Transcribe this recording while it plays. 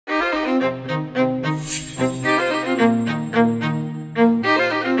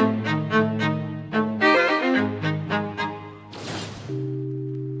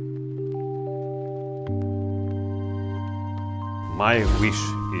My wish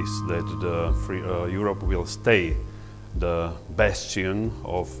is that Europe will stay the bastion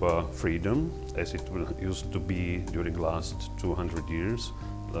of freedom, as it used to be during the last 200 years.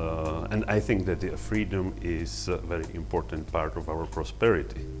 And I think that freedom is a very important part of our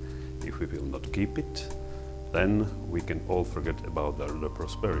prosperity. If we will not keep it, then we can all forget about the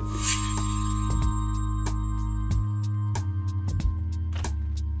prosperity.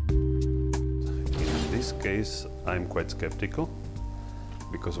 In this case, I'm quite skeptical,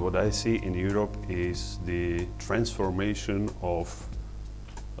 because what I see in Europe is the transformation of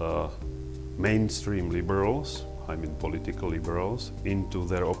mainstream liberals, I mean political liberals, into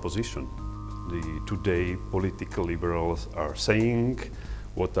their opposition. Today political liberals are saying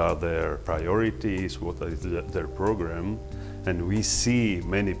what are their priorities, what is their program, and we see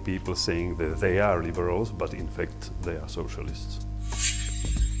many people saying that they are liberals, but in fact they are socialists.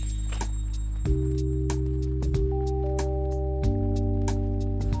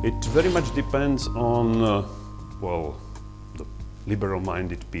 It very much depends on, the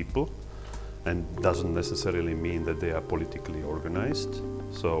liberal-minded people, and doesn't necessarily mean that they are politically organized.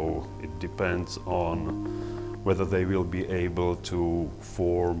 So it depends on whether they will be able to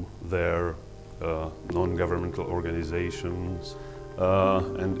form their non-governmental organizations,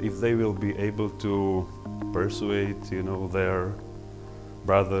 and if they will be able to persuade, their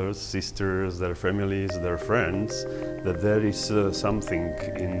brothers, sisters, their families, their friends, that there is something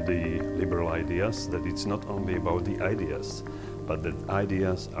in the liberal ideas, that it's not only about the ideas, but that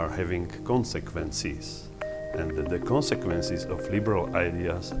ideas are having consequences, and that the consequences of liberal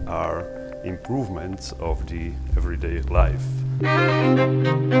ideas are improvements of the everyday life.